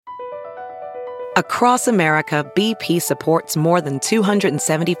Across America, BP supports more than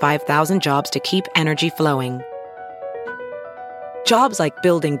 275,000 jobs to keep energy flowing. Jobs like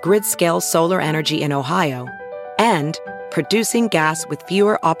building grid-scale solar energy in Ohio and producing gas with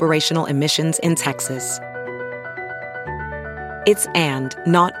fewer operational emissions in Texas. It's and,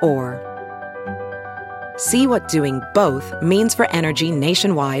 not or. See what doing both means for energy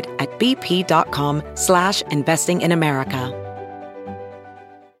nationwide at bp.com/investing in America.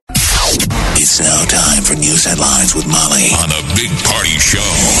 It's now time for news headlines with Molly on the Big Party Show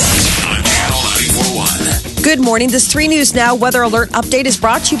on Channel 94.1. Good morning. This 3 News Now weather alert update is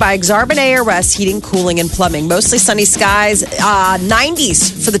brought to you by Exarban ARS Heating, Cooling, and Plumbing. Mostly sunny skies,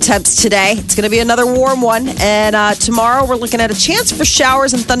 90s for the temps today. It's going to be another warm one. And tomorrow we're looking at a chance for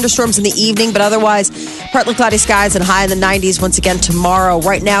showers and thunderstorms in the evening, but otherwise partly cloudy skies and high in the 90s once again tomorrow.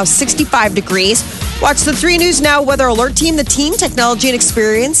 Right now, 65 degrees. Watch the 3 News Now weather alert team, the team, technology, and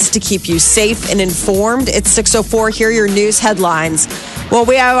experience to keep you safe and informed. It's 6:04. Here are your news headlines. Well,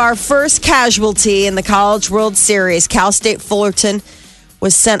 we have our first casualty in the College World Series. Cal State Fullerton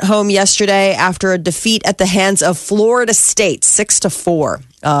was sent home yesterday after a defeat at the hands of Florida State, 6-4.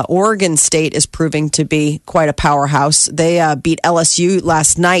 Oregon State is proving to be quite a powerhouse. They beat LSU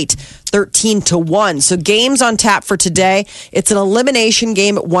last night, 13-1. So games on tap for today. It's an elimination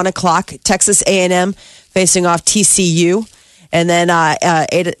game at 1 o'clock. Texas A&M facing off TCU. And then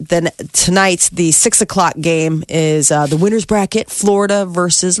tonight, the 6 o'clock game is the winner's bracket, Florida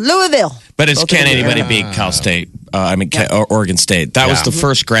versus Louisville. But can anybody beat Cal State? Oregon State. That was the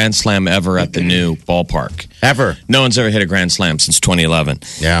first Grand Slam ever at the new ballpark. Ever. No one's ever hit a Grand Slam since 2011.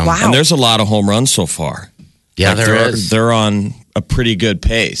 Yeah. Wow. And there's a lot of home runs so far. Yeah, there is. They're on a pretty good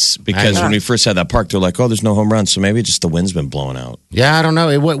pace because when we first had that park, they're like, oh, there's no home runs. So maybe just the wind's been blowing out. Yeah, I don't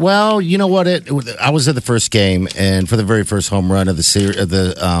know. Well, you know what? I was at the first game and for the very first home run of the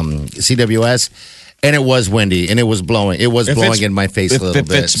CWS, and it was windy and it was blowing. It was blowing in my face a little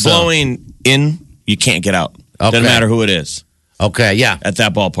bit. If it's blowing in, you can't get out. Okay. Doesn't matter who it is. Okay, yeah. At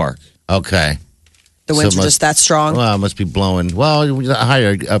that ballpark. Okay. The winds are just that strong? Well, it must be blowing. Well, the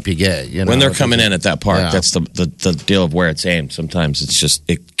higher up you get. You know, when they're coming in at that park, Yeah. that's the deal of where it's aimed. Sometimes it's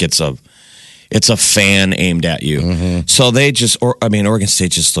a fan aimed at you. Mm-hmm. So Oregon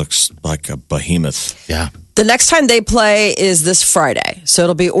State just looks like a behemoth. Yeah. The next time they play is this Friday. So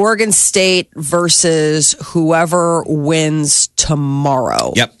it'll be Oregon State versus whoever wins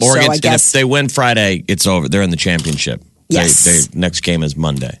tomorrow. Yep. Oregon. So and if they win Friday, it's over. They're in the championship. Yes. Their next game is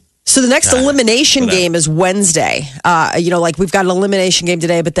Monday. So the next elimination game is Wednesday. We've got an elimination game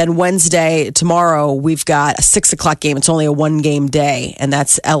today, but then tomorrow, we've got a 6 o'clock game. It's only a 1-game day, and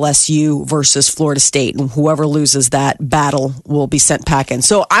that's LSU versus Florida State. And whoever loses that battle will be sent packing.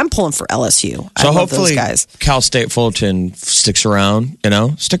 So I'm pulling for LSU. So those hopefully guys. Cal State Fullerton sticks around,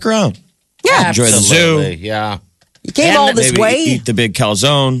 Stick around. Yeah. Enjoy the zoo. Yeah. You came all this maybe way. Eat the big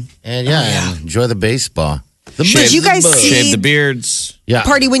calzone. And enjoy the baseball. Did you guys see? Shave the beards. Yeah.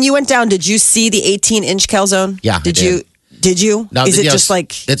 Party, when you went down, did you see the 18-inch calzone? Yeah, Did you? No, Is it just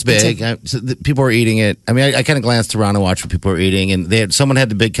like... It's big. People are eating it. I mean, I kind of glanced around and watched what people were eating, and someone had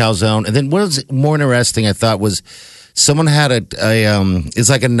the big calzone. And then what was more interesting, I thought, was someone had it's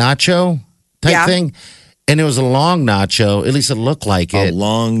like a nacho type thing, and it was a long nacho. At least it looked like it. A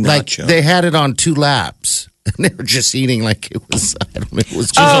long nacho. Like they had it on 2 laps. And they were just eating like it was, I don't know, it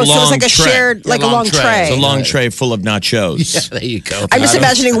was just so a it was long like a tray. shared, like a long tray. It's a long tray full of nachos. Yeah, there you go. I'm just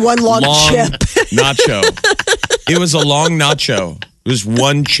imagining one long chip. Nacho. It was a long nacho. It was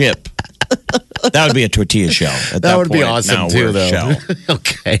one chip. That would be a tortilla shell. At that would be point. awesome Now too, we're though. shell.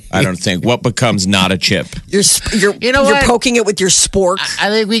 Okay. I don't think. What becomes not a chip? You're what? poking it with your spork. I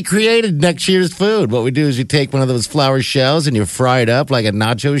think we created next year's food. What we do is you take one of those flour shells and you fry it up like a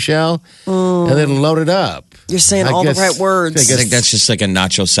nacho shell and then load it up. You're saying all the right words. I think that's just like a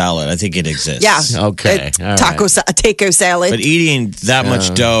nacho salad. I think it exists. Yeah. Okay. All right. Taco salad. But eating that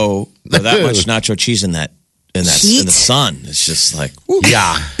much dough or that much nacho cheese in the sun, it's just like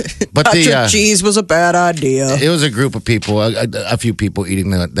Yeah. But Nacho cheese was a bad idea. it was a group of people, a few people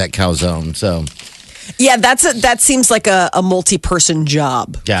eating that calzone. So Yeah, that seems like a multi-person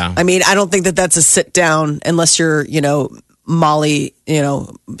job. Yeah. I mean, I don't think that's a sit down unless you're, Molly,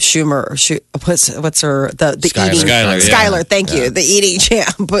 Schumer, or what's her, the Skylar. eating. Skylar, Skylar, thank you. The eating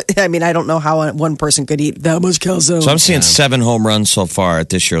champ. But I mean, I don't know how one person could eat that much calzone. So I'm seeing 7 home runs so far at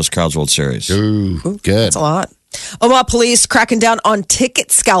this year's College World Series. ooh, good. That's a lot. Omaha police cracking down on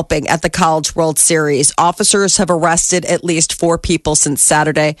ticket scalping at the College World Series. Officers have arrested at least 4 people since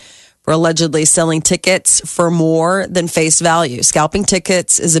Saturday for allegedly selling tickets for more than face value. Scalping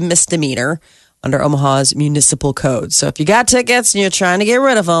tickets is a misdemeanor. under Omaha's municipal code. So if you got tickets and you're trying to get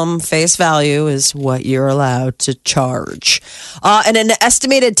rid of them, face value is what you're allowed to charge. And an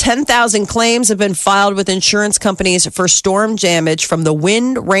estimated 10,000 claims have been filed with insurance companies for storm damage from the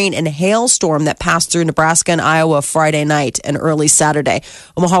wind, rain, and hailstorm that passed through Nebraska and Iowa Friday night and early Saturday.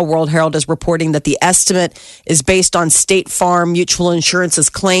 Omaha World Herald is reporting that the estimate is based on State Farm Mutual Insurance's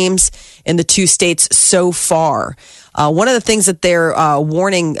claims in the two states so far. One of the things that they're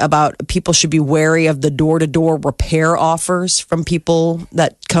warning about, people should be wary of the door-to-door repair offers from people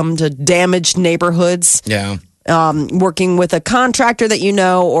that come to damaged neighborhoods. Yeah. Working with a contractor that you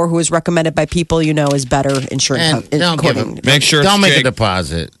know or who is recommended by people you know is better insurance. And don't give them, Make sure don't it's make Jake. a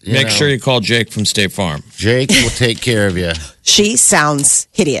deposit. Make sure you call Jake from State Farm. Jake will take care of you. She sounds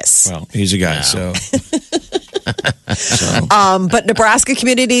hideous. Well, he's a guy, so. But Nebraska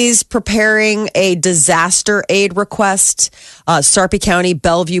communities preparing a disaster aid request. Sarpy County,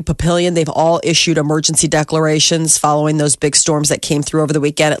 Bellevue, Papillion, they've all issued emergency declarations following those big storms that came through over the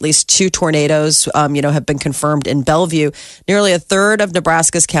weekend. At least 2 tornadoes, have been confirmed in Bellevue. Nearly a third of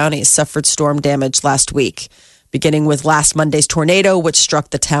Nebraska's counties suffered storm damage last week, beginning with last Monday's tornado, which struck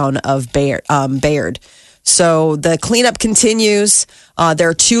the town of Bayard. So the cleanup continues. There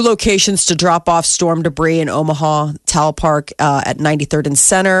are 2 locations to drop off storm debris in Omaha: Tal Park at 93rd and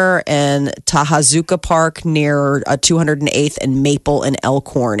Center, and Tahazuka Park near 208th and Maple and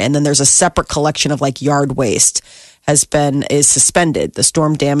Elkhorn. And then there's a separate collection of yard waste is suspended. The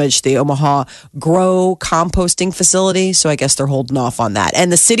storm damaged the Omaha Grow composting facility, so I guess they're holding off on that.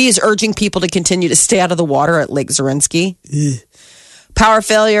 And the city is urging people to continue to stay out of the water at Lake Zorinsky. Power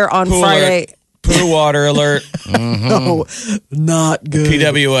failure on Pool Friday. alert. Poo water alert. No, not good.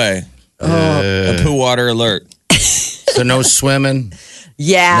 PWA. A poo water alert. So no swimming,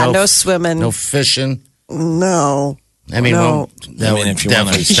 Yeah, no swimming. no fishing. No. I mean, No. that would if you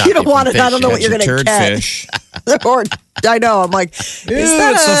definitely wanna- stop You don't from want it. I don't know fishing. what you're going to Turd catch. fish. Or, I know. I'm like, is Ew,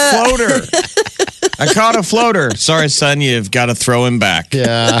 that it's a floater. I caught a floater. Sorry, son, you've got to throw him back.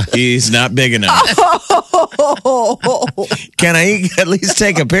 Yeah. He's not big enough. Can I at least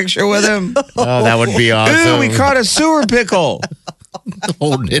take a picture with him? Oh, that would be awesome. Ooh, we caught a sewer pickle.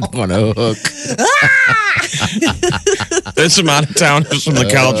 Holding it on a hook. There's some out of towners from the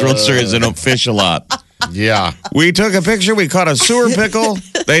College World Series that don't fish a lot. Yeah. We took a picture. We caught a sewer pickle.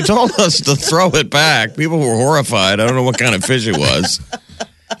 They told us to throw it back. People were horrified. I don't know what kind of fish it was.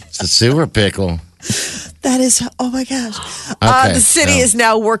 It's a sewer pickle. That is, oh my gosh. Okay, The city is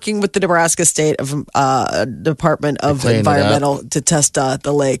now working with the Nebraska State Department of cleaned it up. Environmental to test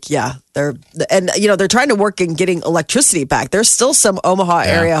the lake. Yeah. They're trying to work in getting electricity back. There's still some Omaha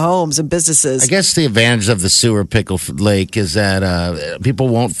area homes and businesses. I guess the advantage of the sewer pickle lake is that people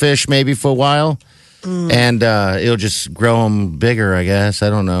won't fish maybe for a while. And it'll just grow them bigger, I guess. I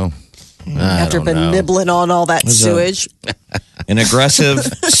don't know. After been nibbling on all that sewage. An aggressive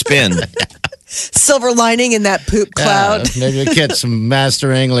spin. Silver lining in that poop cloud. Maybe we catch some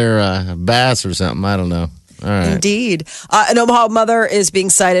master angler bass or something. I don't know. All right. Indeed. An Omaha mother is being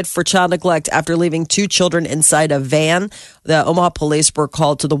cited for child neglect after leaving 2 children inside a van. The Omaha police were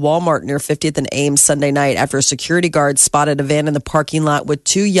called to the Walmart near 50th and Ames Sunday night after a security guard spotted a van in the parking lot with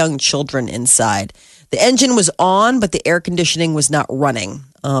 2 young children inside. The engine was on, but the air conditioning was not running.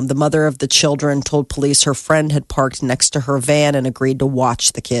 The mother of the children told police her friend had parked next to her van and agreed to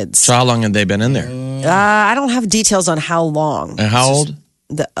watch the kids. So how long had they been in there? I don't have details on how long. And how old?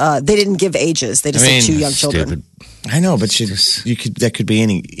 They didn't give ages. They just said 2 young children. Stupid. I know, but you could. That could be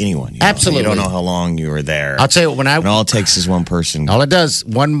anyone. Absolutely. You don't know how long you were there. I'll tell you, when And all it takes is one person. all it does,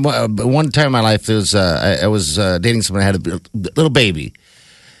 one time in my life, there was, I was dating someone who had a little baby.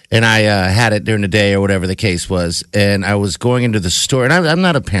 And I had it during the day or whatever the case was. And I was going into the store. And I'm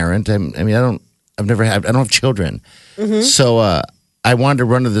not a parent. I don't have children. Mm-hmm. So I wanted to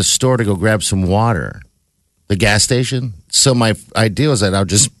run to the store to go grab some water, the gas station. So my idea was that I'll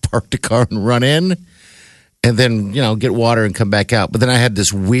just park the car and run in and then, get water and come back out. But then I had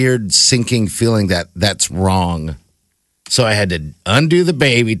this weird sinking feeling that that's wrong. So I had to undo the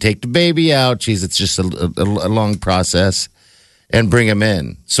baby, take the baby out. Geez, it's just a long process. And bring him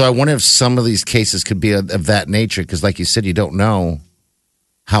in. So I wonder if some of these cases could be of that nature. Because like you said, you don't know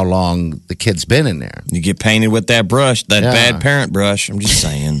how long the kid's been in there. You get painted with that brush, that Yeah. bad parent brush. I'm just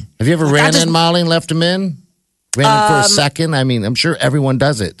saying. Have you ever ran in, Molly, and left him in? Ran in for a second? I mean, I'm sure everyone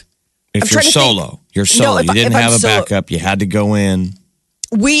does it. If you're trying to solo, you're solo. if you didn't I'm have a solo- backup. You had to go in.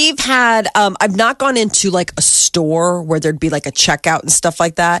 We've had, I've not gone into like a store where there'd be like a checkout and stuff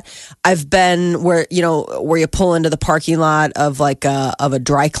like that. I've been where you pull into the parking lot of like of a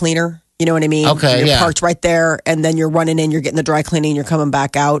dry cleaner, You know what I mean? Okay, you're yeah. parked right there, and then you're running in, you're getting the dry cleaning, you're coming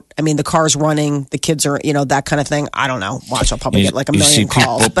back out. I mean, the car's running, the kids are, that kind of thing. I don't know. Watch, I'll probably get like a million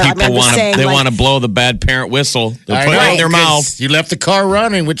calls. But I'm just saying, they want to blow the bad parent whistle. They'll put it in their mouth. You left the car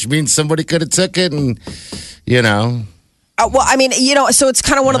running, which means somebody could have took it, and well, I mean, so it's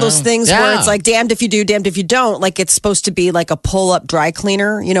kind of one of those things where it's like damned if you do, damned if you don't. Like it's supposed to be like a pull-up dry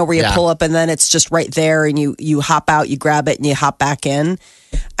cleaner, where you pull up and then it's just right there, and you hop out, you grab it, and you hop back in.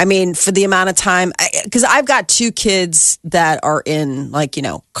 I mean, for the amount of time, because I've got 2 kids that are in car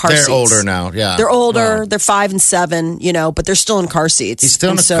seats. They're older now, yeah. They're older. They're 5 and 7, but they're still in car seats. He's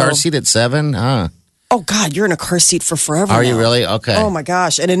still in a car seat at 7? Huh. Oh, God, you're in a car seat for forever. Are now. you really? Okay. Oh, my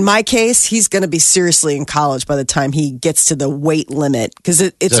gosh. And in my case, he's going to be seriously in college by the time he gets to the weight limit because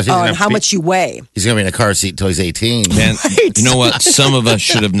it's on how much you weigh. He's going to be in a car seat until he's 18. Man, you know what? Some of us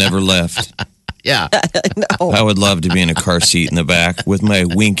should have never left. Yeah. No. I would love to be in a car seat in the back with my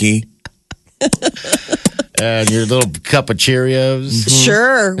Winky. And your little cup of Cheerios.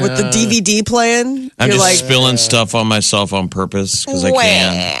 Sure. With the DVD playing. I'm you're just like, spilling stuff on myself on purpose because I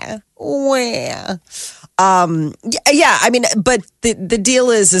can. Where? Yeah, I mean, but the deal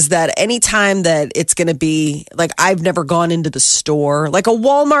is that anytime that it's going to be like, I've never gone into the store, like a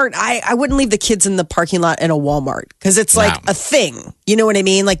Walmart. I wouldn't leave the kids in the parking lot in a Walmart because it's like a thing. You know what I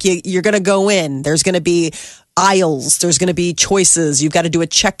mean? Like you're going to go in. There's going to be aisles. There's going to be choices. You've got to do a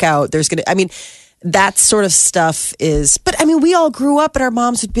checkout. That sort of stuff is, but I mean, we all grew up and our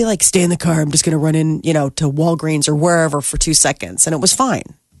moms would be like, stay in the car. I'm just going to run in, to Walgreens or wherever for 2 seconds. And it was fine.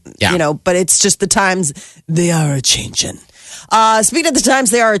 Yeah. But it's just the times they are a changing. Speaking of the times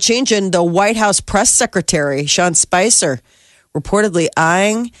they are a changing, the White House press secretary, Sean Spicer, reportedly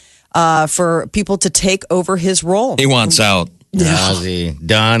eyeing for people to take over his role. He wants out.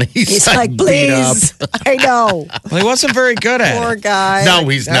 Done. He's like, please. I know. Well, he wasn't very good at Poor it. guy. No,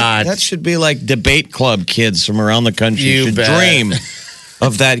 he's not. That should be like debate club kids from around the country You should bet. dream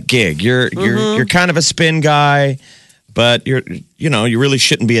of that gig. You're kind of a spin guy, but you really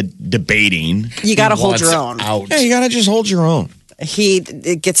shouldn't be debating. You got to He hold your wants own. out. Oh, Yeah, you got to just hold your own. He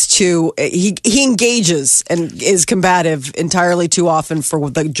engages and is combative entirely too often for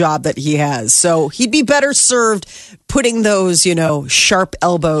the job that he has. So he'd be better served putting those, sharp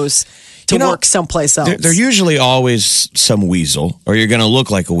elbows to work someplace else. They're usually always some weasel, or you're going to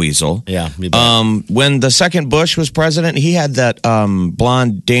look like a weasel. Yeah. you bet. When the second Bush was president, he had that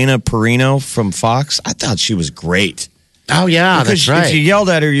blonde Dana Perino from Fox. I thought she was great. Oh, yeah, Because that's right. if you yelled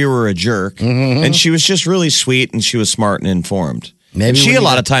at her, you were a jerk. And she was just really sweet, and she was smart and informed. Maybe she when a you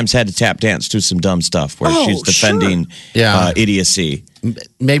lot got- of times had to tap dance, do some dumb stuff where Oh, she's defending Yeah. idiocy.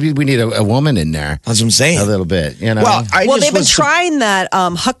 Maybe we need a woman in there. That's what I'm saying. A little bit, Well, They've been trying that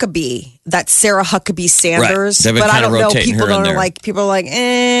Huckabee, that Sarah Huckabee Sanders, They've been but I kinda don't know. rotating People her in don't there. like. People are like,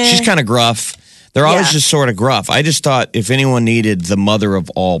 eh. She's kind of gruff. They're always Yeah. just sort of gruff. I just thought if anyone needed the mother of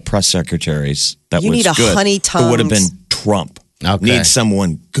all press secretaries, that You was need a good. honey It would have been tongues. Trump. Okay. Need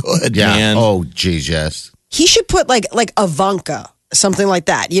someone good, Yeah. man. Oh, geez, yes. He should put like Ivanka, something like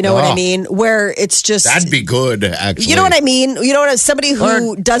that. You know what I Oh. mean? Where it's just. That'd be good, actually. You know what I mean? Somebody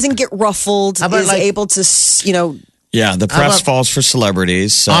who Or- doesn't get ruffled How about is like- able to, Yeah, the press about- falls for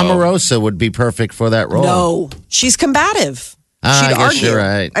celebrities. So. Omarosa would be perfect for that role. No, she's combative. Ah, She'd I guess argue. you're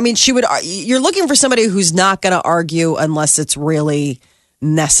right. I mean, she would. You're looking for somebody who's not going to argue unless it's really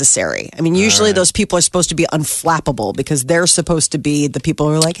necessary. I mean, usually those people are supposed to be unflappable because they're supposed to be the people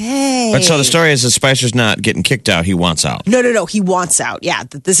who are like, hey. But so the story is that Spicer's not getting kicked out. He wants out. No. He wants out. Yeah,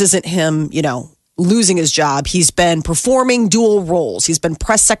 that this isn't him. Losing his job. He's been performing dual roles. He's been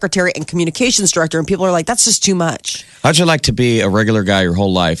press secretary and communications director, and people are like, that's just too much. How'd you like to be a regular guy your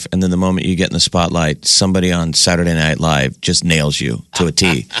whole life, and then the moment you get in the spotlight, somebody on Saturday Night Live just nails you to a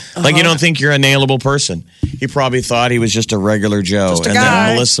T? Like you don't think you're a nailable person. He probably thought he was just a regular Joe, Just a and guy.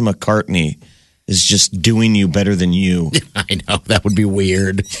 then Melissa McCartney is just doing you better than you. I know. That would be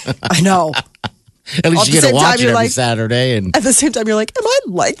weird. I know. At At least you the get to same watch time, it you're every like- Saturday. And At the same time, you're like, am I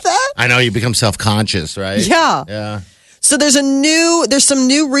like that? I know you become self-conscious, right? Yeah. Yeah. So there's some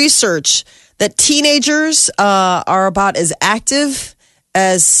new research that teenagers are about as active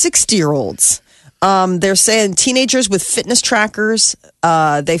as 60-year-olds. They're saying teenagers with fitness trackers,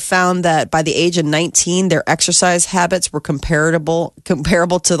 they found that by the age of 19, their exercise habits were comparable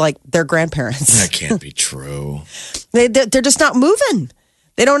to like their grandparents. That can't be true. They're just not moving.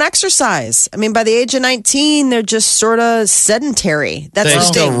 They don't exercise. I mean, by the age of 19, they're just sort of sedentary. That's They the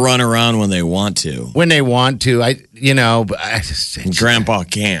still thing. run around when they want to. When they want to, but I just, Grandpa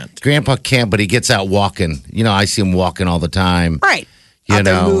can't. Grandpa can't, but he gets out walking. I see him walking all the time. Right. You Out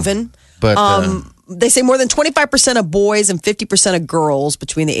there know, moving. But they say more than 25% of boys and 50% of girls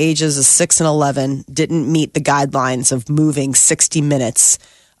between the ages of 6 and 11 didn't meet the guidelines of moving 60 minutes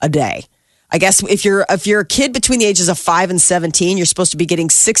a day. I guess if you're a kid between the ages of 5 and 17, you're supposed to be getting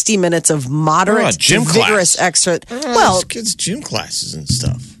 60 minutes of moderate, gym vigorous exercise. Well, kids' gym classes and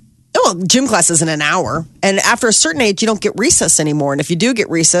stuff. well, gym class is in an hour, and after a certain age, you don't get recess anymore. And if you do get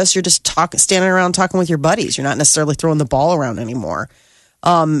recess, you're just standing around talking with your buddies. You're not necessarily throwing the ball around anymore.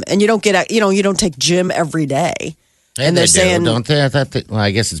 And you don't you don't take gym every day. And they're saying, don't they? I thought well,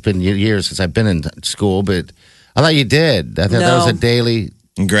 I guess it's been years since I've been in school, but I thought you did. I thought that was a daily.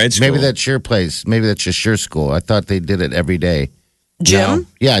 In grade school. Maybe that's your place. Maybe that's just your school. I thought they did it every day. gym. No.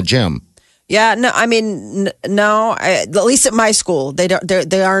 Yeah, gym. Yeah, no, I mean, no. At least at my school, they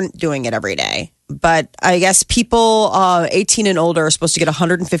aren't doing it every day. But I guess people 18 and older are supposed to get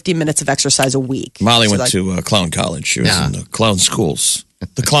 150 minutes of exercise a week. Molly went to clown college. She was in the clown schools,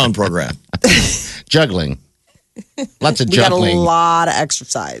 the clown program. Juggling. Lots of We got a juggling. lot of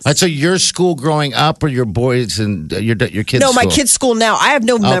exercise. So your school growing up, or your boys and your kids' No, school? my kids' school now. I have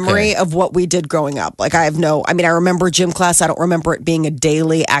no memory of what we did growing up. Like I remember gym class. I don't remember it being a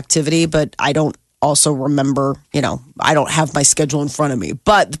daily activity, but I don't also remember, I don't have my schedule in front of me.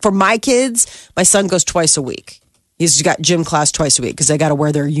 But for my kids, my son goes twice a week. He's got gym class twice a week because they got to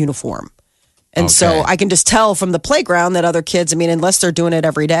wear their uniform. And so I can just tell from the playground that other kids, unless they're doing it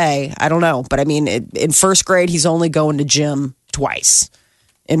every day, I don't know. But in first grade, he's only going to gym twice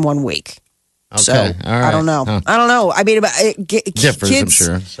in 1 week. Okay. So All right. I don't know. Huh. I don't know. Differs, kids,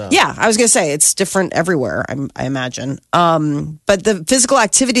 I'm sure. So. Yeah, I was going to say it's different everywhere. I imagine. But the physical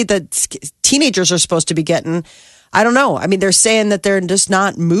activity that teenagers are supposed to be getting, I don't know. They're saying that they're just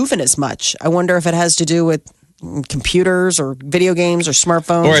not moving as much. I wonder if it has to do with computers or video games or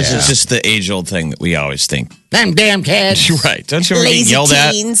smartphones. Or is it just the age-old thing that we always think? Them damn kids. Right. Don't you ever get Lazy yelled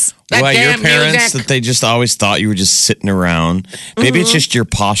teens. at by your That damn parents music. that they just always thought you were just sitting around? Maybe it's just your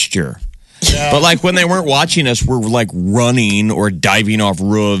posture. But like when they weren't watching us, we're like running or diving off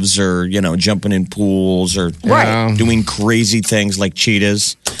roofs or, jumping in pools or doing crazy things like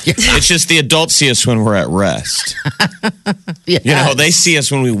cheetahs. It's just the adults see us when we're at rest. Yes. They see us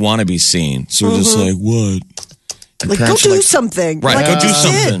when we want to be seen. So we're just like, what? And Like, go parents are do like, something. Right, Like go I do just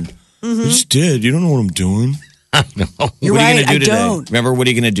did. something. I just did. You don't know what I'm doing. You're What are you right, going to do I today? don't. Remember, what are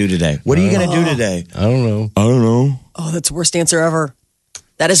you going to do today? What are you going to do today? I don't know. I don't know. Oh, that's the worst answer ever.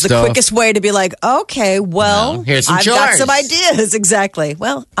 That is the Stuff. quickest way to be like, okay, well, Here's some I've got chores. some ideas. Exactly.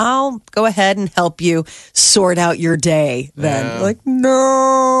 Well, I'll go ahead and help you sort out your day then. Like,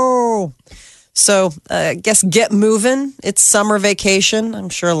 no. So I guess get moving. It's summer vacation. I'm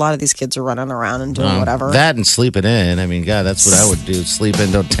sure a lot of these kids are running around and doing whatever. That and sleeping in. God, that's what I would do. Sleep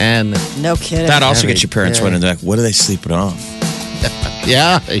in till 10. No kidding. That also Every gets your parents day. running back. What are they sleeping off?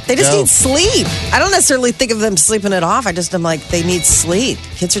 Yeah. They just need sleep. I don't necessarily think of them sleeping it off. I'm like, they need sleep.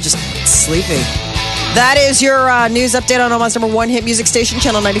 Kids are just sleepy. That is your news update on Omaha's #1 hit music station,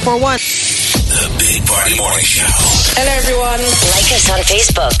 Channel 94.1. The Big Party Morning Show. Hello, everyone. Like us on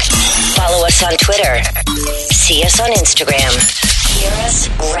Facebook. Follow us on Twitter. See us on Instagram. Hear us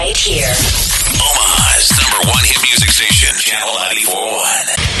right here. Omaha's #1 hit music station, Channel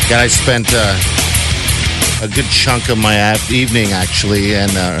 94.1. God, I spent a good chunk of my evening, actually, and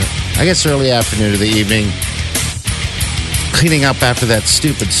I guess early afternoon of the evening, cleaning up after that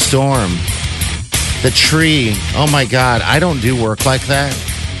stupid storm. The tree. Oh, my God. I don't do work like that.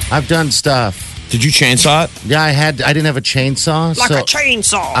 I've done stuff. Did you chainsaw it? Yeah, I didn't have a chainsaw. Like so a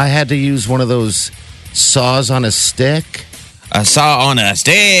chainsaw. I had to use one of those saws on a stick, I saw on a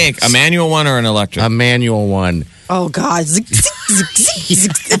stick. A manual one or an electric? a manual one. Oh, God. Zig, zig,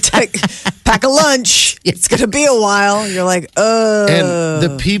 zig, zig, zig. Pack a lunch. It's going to be a while. You're like, And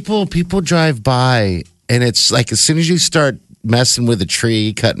the people drive by, and it's like as soon as you start messing with a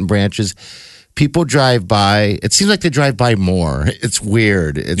tree, cutting branches, people drive by. It seems like they drive by more. It's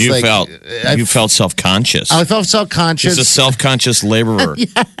weird. It's you like felt self-conscious. I felt self-conscious. He's a self-conscious laborer.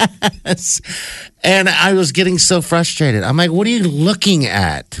 Yes. And I was getting so frustrated. I'm like, what are you looking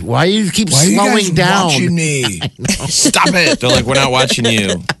at? Why do you keep slowing down? me? Stop it. They're like, we're not watching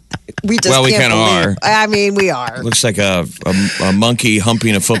you. we just Well, we can't kinda believe. We are. Looks like a monkey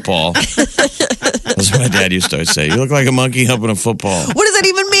humping a football. That's what my dad used to always say. You look like a monkey humping a football. What does that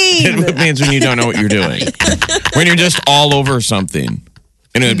even mean? It means when you don't know what you're doing. When you're just all over something.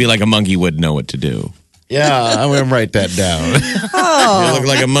 And it would be like a monkey would know what to do. Yeah, I'm going to write that down. You look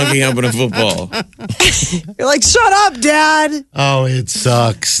like a monkey humping a football. You're like, shut up, Dad. Oh, it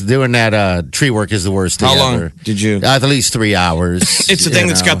sucks. Doing that tree work is the worst thing How long ever. did you? At least 3 hours. It's the thing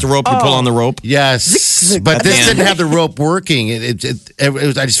that's got the rope. You pull on the rope. Yes, but this didn't have the rope working. It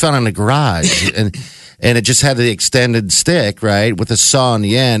was, I just found it in the garage, and it just had the extended stick, right, with a saw on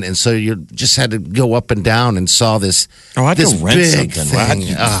the end, and so you just had to go up and down and saw this. Oh, I this could rent big something.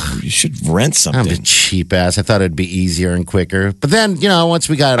 thing. You should rent I'm a something. cheap ass. I thought it'd be easier and quicker, but then once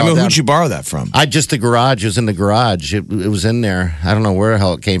we got it I all mean, down, who'd you borrow that from? the garage. It was in the garage. It was in there. I don't know where the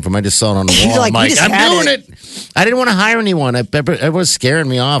hell it came from. I just saw it on the wall. You're like, I'm we just I'm had doing it. I didn't want to hire anyone. It was scaring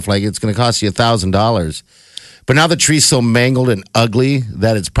me off. Like it's going to cost you $1,000. But now the tree's so mangled and ugly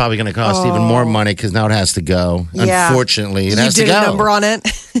that it's probably going to cost even more money because now it has to go. Yeah. Unfortunately, it You has to did go. a number on it.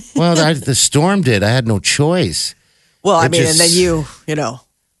 Well, the storm did. I had no choice. Well, I It mean, just- and then you know.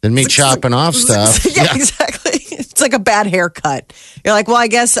 Than me chopping off stuff. Yeah, exactly. It's like a bad haircut. You're like, well, I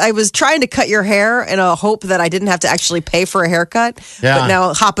guess I was trying to cut your hair in a hope that I didn't have to actually pay for a haircut. Yeah. But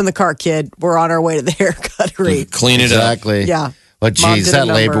now hop in the car, kid. We're on our way to the haircuttery. Clean it up. Exactly. Yeah. But Mom geez, did a that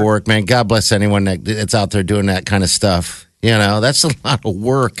labor number. work, man. God bless anyone that's out there doing that kind of stuff. That's a lot of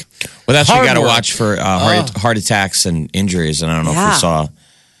work. Well, that's what you Hard got to work. watch for heart attacks and injuries. And I don't know if Yeah. you saw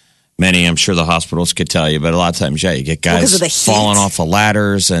many. I'm sure the hospitals could tell you, but a lot of times, you get Well, 'cause guys of the heat. falling off of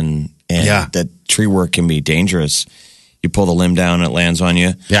ladders, and Yeah. that tree work can be dangerous. You pull the limb down, and it lands on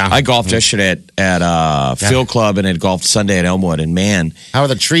you. Yeah. I golfed yesterday at Field Club, and had golfed Sunday at Elmwood, and man, How are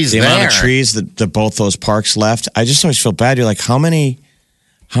the trees the there? amount of trees that both those parks left, I just always feel bad. You're like, how many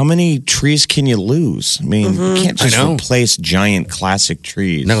trees can you lose? I mean, Mm-hmm. you can't just I know. replace giant classic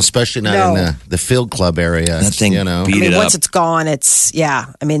trees. No, especially not No. in the field club area. That thing beat I it mean, up. once it's gone,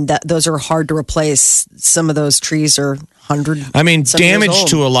 I mean, those are hard to replace. Some of those trees are 100. I mean, some years damage old.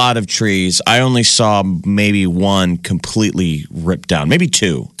 to a lot of trees. I only saw maybe one completely ripped down, maybe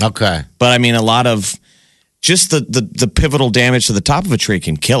two. Okay. But I mean, a lot of just the pivotal damage to the top of a tree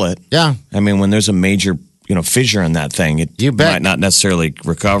can kill it. Yeah. I mean, when there's a major fissure in that thing, it You bet. might not necessarily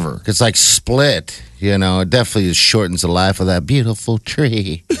recover. It's like split. It definitely shortens the life of that beautiful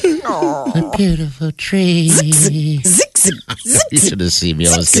tree. A beautiful tree. Zick, zick, You should have seen me.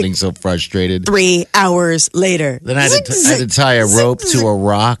 I was getting so frustrated. 3 hours later. Then I had to tie a rope to a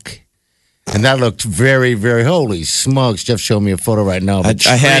rock. And that looked very, very, holy smokes. Jeff showed me a photo right now. Of a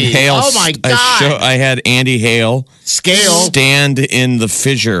I had tree. Hale. Oh my God. I had Andy Hale Scale. stand in the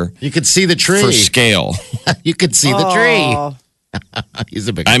fissure You could see the tree. for scale. You could see the Oh. tree. He's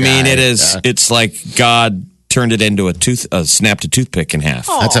a big I mean, guy. it is. It's like God turned it into snapped a toothpick in half.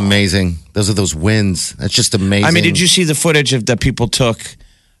 That's amazing. Those are those winds. That's just amazing. I mean, did you see the footage that people took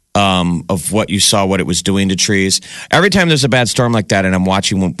of what you saw, what it was doing to trees? Every time there's a bad storm like that, and I'm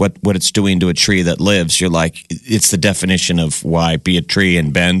watching what it's doing to a tree that lives, you're like, it's the definition of why be a tree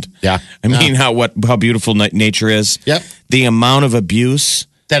and bend. Yeah. I mean, how beautiful nature is. Yep. The amount of abuse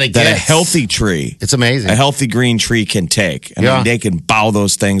That it that a gets. healthy tree, It's amazing. a healthy green tree can take. I Yeah. mean, they can bow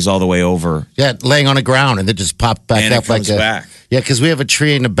those things all the way over. Yeah, laying on the ground and then just pop back And it up like comes a. back. Yeah, because we have a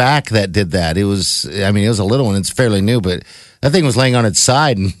tree in the back that did that. It was a little one. It's fairly new, but that thing was laying on its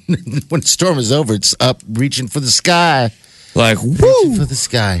side, and when the storm is over, it's up reaching for the sky. Like, Reaching for the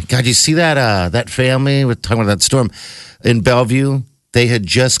sky. God, you see that family? We're talking about that storm in Bellevue. They had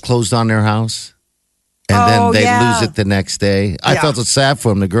just closed on their house. And Oh, then they yeah. lose it the next day. I Yeah. felt so sad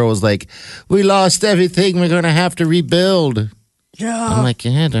for him. The girl was like, "We lost everything. We're going to have to rebuild." Yeah. I'm like,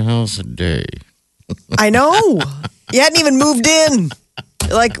 "You had the house a day." I know. You hadn't even moved in.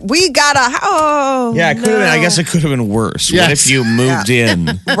 Like, we got yeah, it could have been. I guess it could have been worse. What Yes. if you moved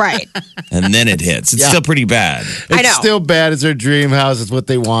in Right. and then it hits? It's Yeah. still pretty bad. I It's know. still bad. It's their dream house. It's what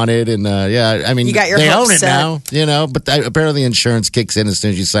they wanted. And I mean, You got your they hopes own it set. now, but apparently insurance kicks in as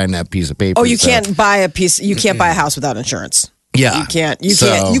soon as you sign that piece of paper. Oh, you so- can't buy a house without insurance. Yeah. You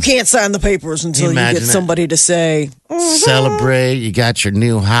So, can't sign the papers until you Imagine get it. somebody to say, celebrate. You got your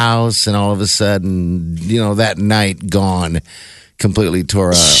new house, and all of a sudden, that night gone, completely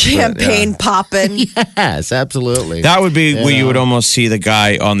tore up. But, champagne popping. yeah. Yes, absolutely. That would be where you would almost see the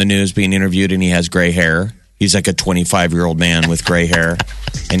guy on the news being interviewed and he has gray hair. He's like a 25-year-old man with gray hair.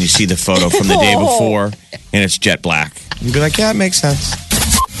 And you see the photo from the day before and it's jet black. You'd be like, yeah, it makes sense.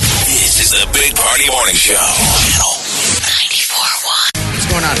 This is the Big Party Morning Show. Channel 94.1. What's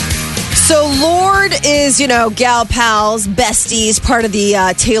going on? So Lord is, gal pals, besties, part of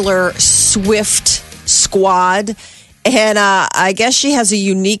the Taylor Swift squad. And I guess she has a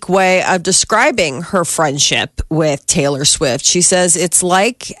unique way of describing her friendship with Taylor Swift. She says it's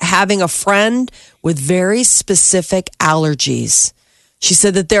like having a friend with very specific allergies. She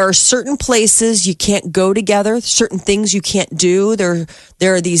said that there are certain places you can't go together, certain things you can't do. There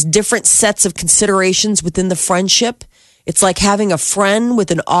are these different sets of considerations within the friendship. It's like having a friend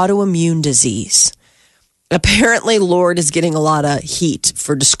with an autoimmune disease. Apparently, Lorde is getting a lot of heat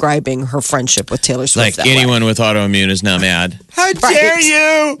for describing her friendship with Taylor Swift. Like anyone with autoimmune is now mad. How dare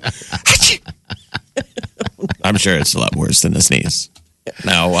you? I'm sure it's a lot worse than a sneeze.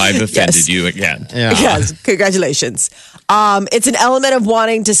 No, I've offended you again. Yeah. Yes, congratulations. It's an element of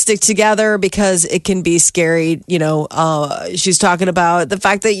wanting to stick together because it can be scary. She's talking about the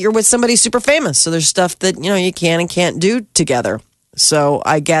fact that you're with somebody super famous. So there's stuff that, you can and can't do together. So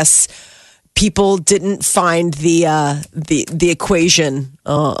I guess people didn't find the equation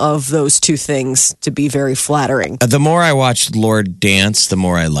of those two things to be very flattering. The more I watch Lorde dance, the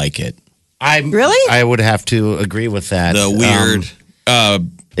more I like it. Really? I would have to agree with that. The weird.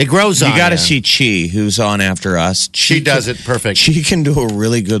 It grows on you. You got to you. see Chi, who's on after us. She does it perfect. She can do a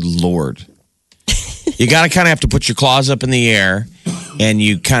really good Lorde. You got to kind of have to put your claws up in the air, and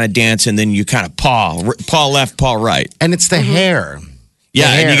you kind of dance, and then you kind of paw left, paw right. And it's the hair. Yeah,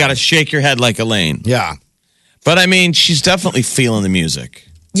 The hair. and you got to shake your head like Elaine. Yeah. But I mean, she's definitely feeling the music.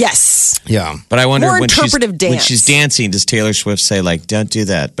 Yes. Yeah. But I wonder More when interpretive when dance. she's dancing, does Taylor Swift say like, "Don't do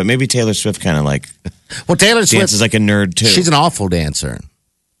that"? But maybe Taylor Swift kind of like Well, Taylor Swift dances like a nerd too. She's an awful dancer.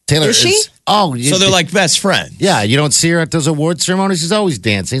 Taylor Is she? So they're like best friends. Yeah, you don't see her at those award ceremonies. She's always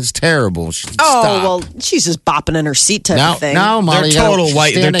dancing. It's terrible. She should stop. Well, she's just bopping in her seat type no, of thing. no, They're Molly, you gotta- total she's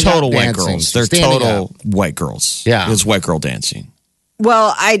white. They're standing total up white dancing. girls. She's They're standing total up. white girls. Yeah. It's white girl dancing.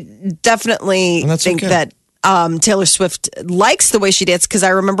 Well, I definitely And that's think okay. that Taylor Swift likes the way she dances because I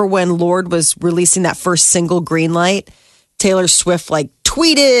remember when Lorde was releasing that first single, Green Light, Taylor Swift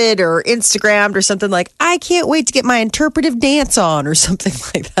tweeted or Instagrammed or something like, "I can't wait to get my interpretive dance on," or something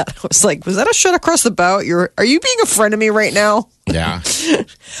like that. I was like, was that a shot across the bow? Are you being a friend of me right now? Yeah.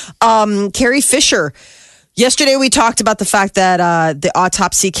 Carrie Fisher. Yesterday, we talked about the fact that the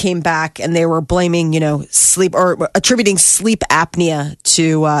autopsy came back and they were blaming, sleep or attributing sleep apnea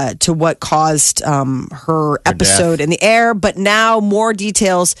to what caused her episode in the air. But now more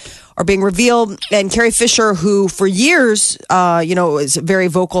details are being revealed. And Carrie Fisher, who for years, was very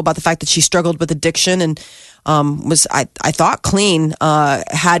vocal about the fact that she struggled with addiction and was, I thought, clean,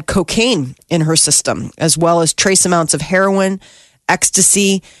 had cocaine in her system, as well as trace amounts of heroin,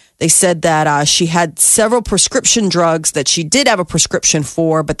 ecstasy. They said that she had several prescription drugs that she did have a prescription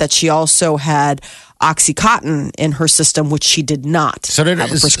for, but that she also had Oxycontin in her system, which she did not have a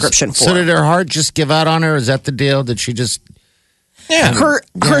prescription for. So did her heart just give out on her? Is that the deal? Did she just... Yeah.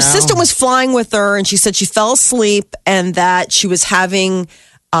 Her system was flying with her, and she said she fell asleep and that she was having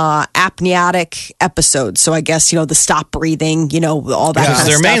apneic episodes. So I guess, the stop breathing, all that kind of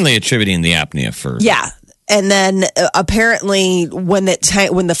they're stuff. mainly attributing the apnea for. Yeah. And then apparently when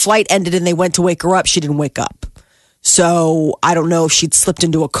the flight ended and they went to wake her up, she didn't wake up. So I don't know if she'd slipped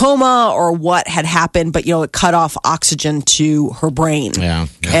into a coma or what had happened, but it cut off oxygen to her brain. Yeah.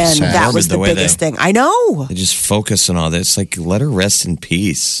 And Sad. that was The the way biggest thing. I know. They just focus on all this. Like, let her rest in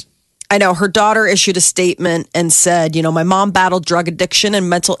peace. I know. Her daughter issued a statement and said, my mom battled drug addiction and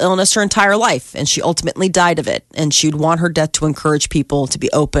mental illness her entire life, and she ultimately died of it. And she'd want her death to encourage people to be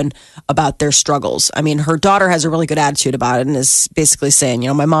open about their struggles. I mean, her daughter has a really good attitude about it and is basically saying,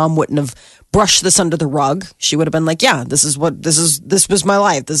 my mom wouldn't have brushed this under the rug. She would have been like, yeah, this was my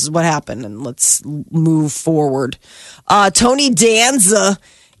life. This is what happened. And let's move forward. Tony Danza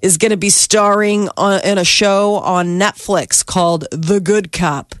is going to be starring in a show on Netflix called The Good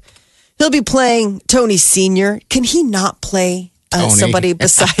Cop. He'll be playing Tony Sr. Can he not play somebody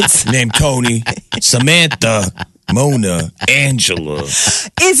besides? Named Tony, Samantha, Mona, Angela. Is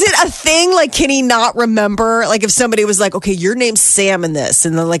it a thing? Like, can he not remember? Like, if somebody was like, okay, your name's Sam in this.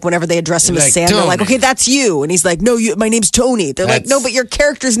 And then, whenever they address him as Like, Sam, they're like, Tony. okay, that's you. And he's like, no, my name's Tony. They're like, That's- no, but your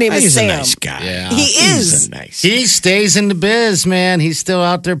character's name is He's Sam. a nice guy. Yeah. He He's is. a nice. He stays in the biz, man. He's still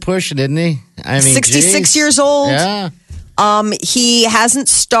out there pushing, isn't he? I mean, 66 geez. years old. Yeah. He hasn't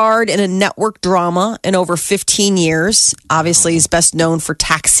starred in a network drama in over 15 years. Obviously, he's best known for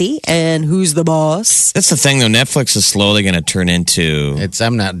Taxi and Who's the Boss? That's the thing, though. Netflix is slowly going to turn into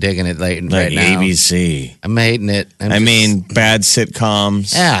I'm not digging it right like now. ABC. I'm hating it. I mean, bad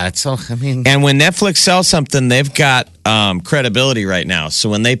sitcoms. Yeah, it's all, And when Netflix sells something, they've got credibility right now. So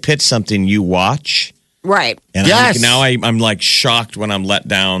when they pitch something, you watch. Right. And Yes. I'm like shocked when I'm let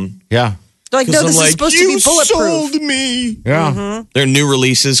down. yeah. They're like, no, 'Cause this I'm is like, supposed to "You be bulletproof. sold me. Yeah. They're new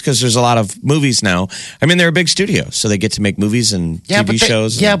releases because there's a lot of movies now. I mean, they're a big studio, so they get to make movies and TV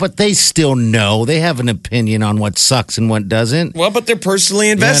shows. But they still know. They have an opinion on what sucks and what doesn't. Well, but they're personally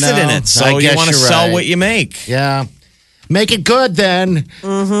invested in know, it, so I you guess want to you're sell right. what you make. Yeah. Make it good then.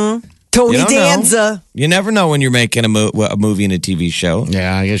 Tony You don't Danza. know. You never know when you're making a movie and a TV show.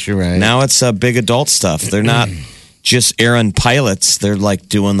 Yeah, I guess you're right. Now it's big adult stuff. They're not just airing pilots. They're like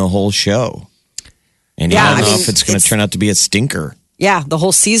doing the whole show. And you Yeah, don't I know mean, if it's going to turn out to be a stinker. Yeah, the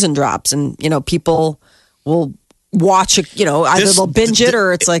whole season drops, and people will watch it. Either This- they'll binge it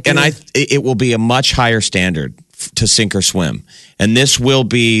or it's like. And it will be a much higher standard to sink or swim. And this will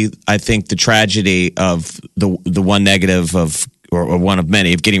be, I think, the tragedy of the one negative of, or one of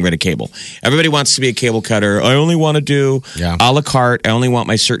many, of getting rid of cable. Everybody wants to be a cable cutter. I only want to do a la carte. I only want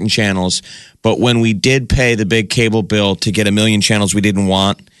my certain channels. But when we did pay the big cable bill to get a million channels we didn't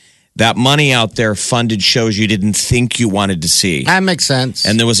want, that money out there funded shows you didn't think you wanted to see. That makes sense.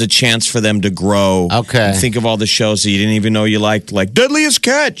 And there was a chance for them to grow. Okay. And think of all the shows that you didn't even know you liked, like Deadliest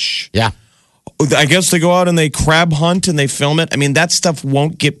Catch. Yeah. I guess they go out and they crab hunt and they film it. I mean, that stuff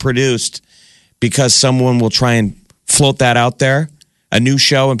won't get produced because someone will try and float that out there, a new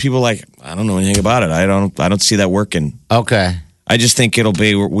show, and people are like, I don't know anything about it. I don't see that working. Okay. I just think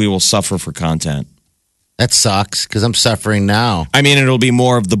we will suffer for content. That sucks because I'm suffering now. I mean, it'll be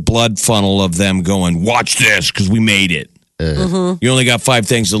more of the blood funnel of them going, watch this because we made it. You only got 5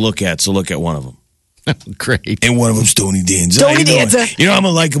 things to look at, so look at one of them. Great. And one of them's Tony Danza. Tony Danza. I'm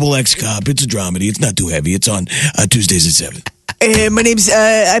a likable ex-cop. It's a dramedy. It's not too heavy. It's on Tuesdays at 7. My name's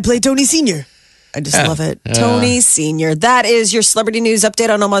I play Tony Senior. I just love it. Tony Senior. That is your celebrity news update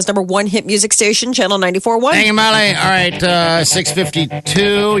on Omaha's #1 hit music station, Channel 94.1. Thank you, Molly. All right,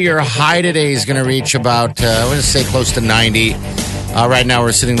 6:52. Your high today is going to reach about, I'm going to say close to 90. Right now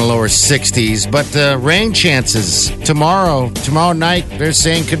we're sitting in the lower 60s. But rain chances tomorrow night, they're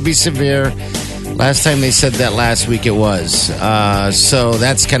saying could be severe. Last time they said that last week it was. So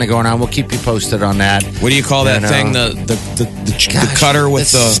that's kind of going on. We'll keep you posted on that. What do you call that thing? The cutter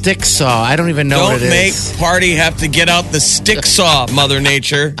with the stick saw. I don't even know what it Don't make is. Party have to get out the stick saw, Mother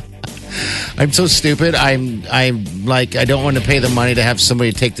Nature. I'm so stupid. I'm like, I don't want to pay the money to have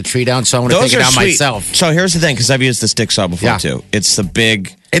somebody take the tree down, so I'm going to take it down myself. So here's the thing, because I've used the stick saw before too. It's the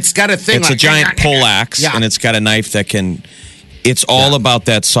big. It's got a thing. It's like, a giant pole axe, and it's got a knife that can. It's all about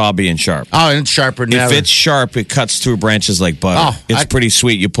that saw being sharp. Oh, and it's sharper than If ever. it's sharp, it cuts through branches like butter. Oh, It's pretty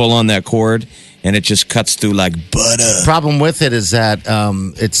sweet. You pull on that cord, and it just cuts through like butter. Problem with it is that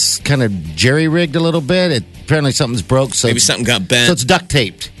it's kind of jerry-rigged a little bit. Apparently something's broke. So Maybe something got bent. So it's duct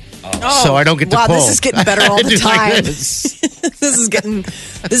taped. So I don't get to pull. This is getting better all I the do like time. this. This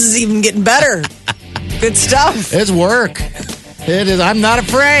is even getting better. Good stuff. It's work. It is. I'm not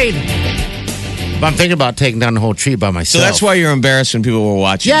afraid. But I'm thinking about taking down the whole tree by So myself. that's why you're embarrassed when people were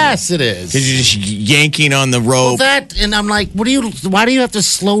watching. Yes, it is. Because you're just yanking on the Well, rope. and I'm like, why do you have to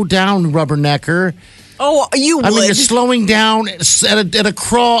slow down, rubbernecker? Oh, you would. I mean, you're slowing down at a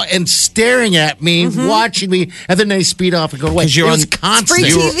crawl and staring at me, watching me, and then they speed off and go away. Because you're It was on constant. free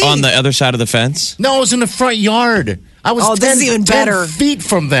You TV. were on the other side of the fence. No, I was in the front yard. I was Oh, this is even 10 better. feet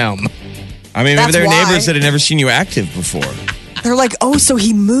from them. I mean, maybe That's they're why. neighbors that had never seen you active before. They're like, oh, so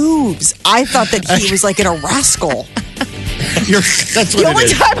he moves. I thought that he was like in a rascal. That's The what only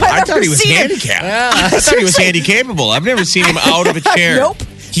it is. time I've I ever thought he was seen him. handicapped. I thought he was handicapable. I've never seen him out of a chair. Nope.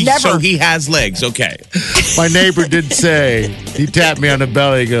 So Never. he has legs. Okay. My neighbor did say, he tapped me on the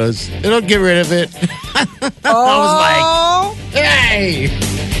belly. He goes, it'll get rid of it. I was like, hey.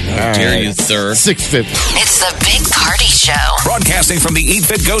 How dare you, sir? 650. It's the Big Party Show. Broadcasting from the Eat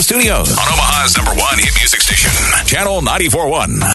Fit Go studios on Omaha's #1 hit music station, Channel 94.1.